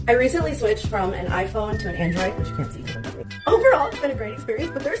I recently switched from an iPhone to an Android, which you can't see because I'm ugly. Overall, it's been a great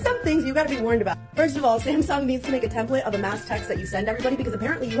experience, but there's some things you gotta be warned about. First of all, Samsung needs to make a template of a mass text that you send everybody because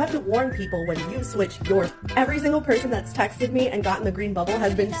apparently you have to warn people when you switch yours. Every single person that's texted me and gotten the green bubble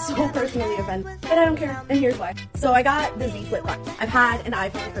has been so personally offended, but I don't care, and here's why. So I got the Z Flip 5. I've had an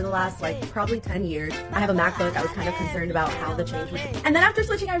iPhone for the last, probably 10 years. I have a MacBook. I was kind of concerned about how the change would be. And then after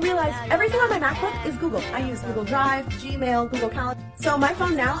switching, I realized everything on my MacBook is Google. I use Google Drive, Gmail, Google Calendar. So my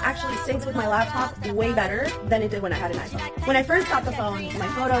phone now actually syncs with my laptop way better than it did when I had an iPhone. When I first got the phone, my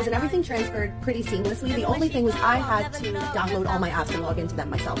photos and everything transferred pretty seamlessly. The only thing was I had to download all my apps and log into them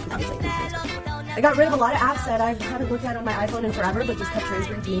myself because I was I got rid of a lot of apps that I haven't looked at on my iPhone in forever, but just kept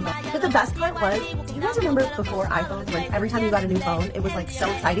transferring to me. But the best part was, do you guys remember before iPhone, when every time you got a new phone, it was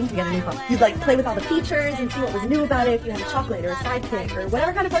so exciting to get a new phone? You'd play with all the features and see what was new about it, if you had a chocolate or a sidekick or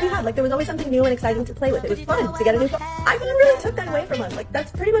whatever kind of phone you had. There was always something new and exciting to play with. It was fun to get a new phone. iPhone really took that away from us.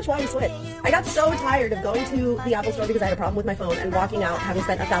 That's pretty much why we switched. I got so tired of going to the Apple store because I had a problem with my phone and walking out having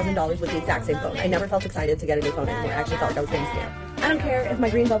spent $1,000 with the exact same phone. I never felt excited to get a new phone anymore. I actually felt like I was getting scared. I don't care if my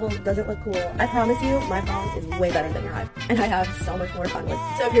green bubble doesn't look cool. I promise you, my phone is way better than your iPhone. And I have so much more fun with it.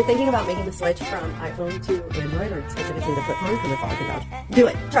 So if you're thinking about making the switch from iPhone to Android, or specifically the flip phone, because it's all I can vouch, do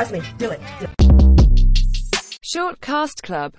it. Trust me, do it. Short Cast Club.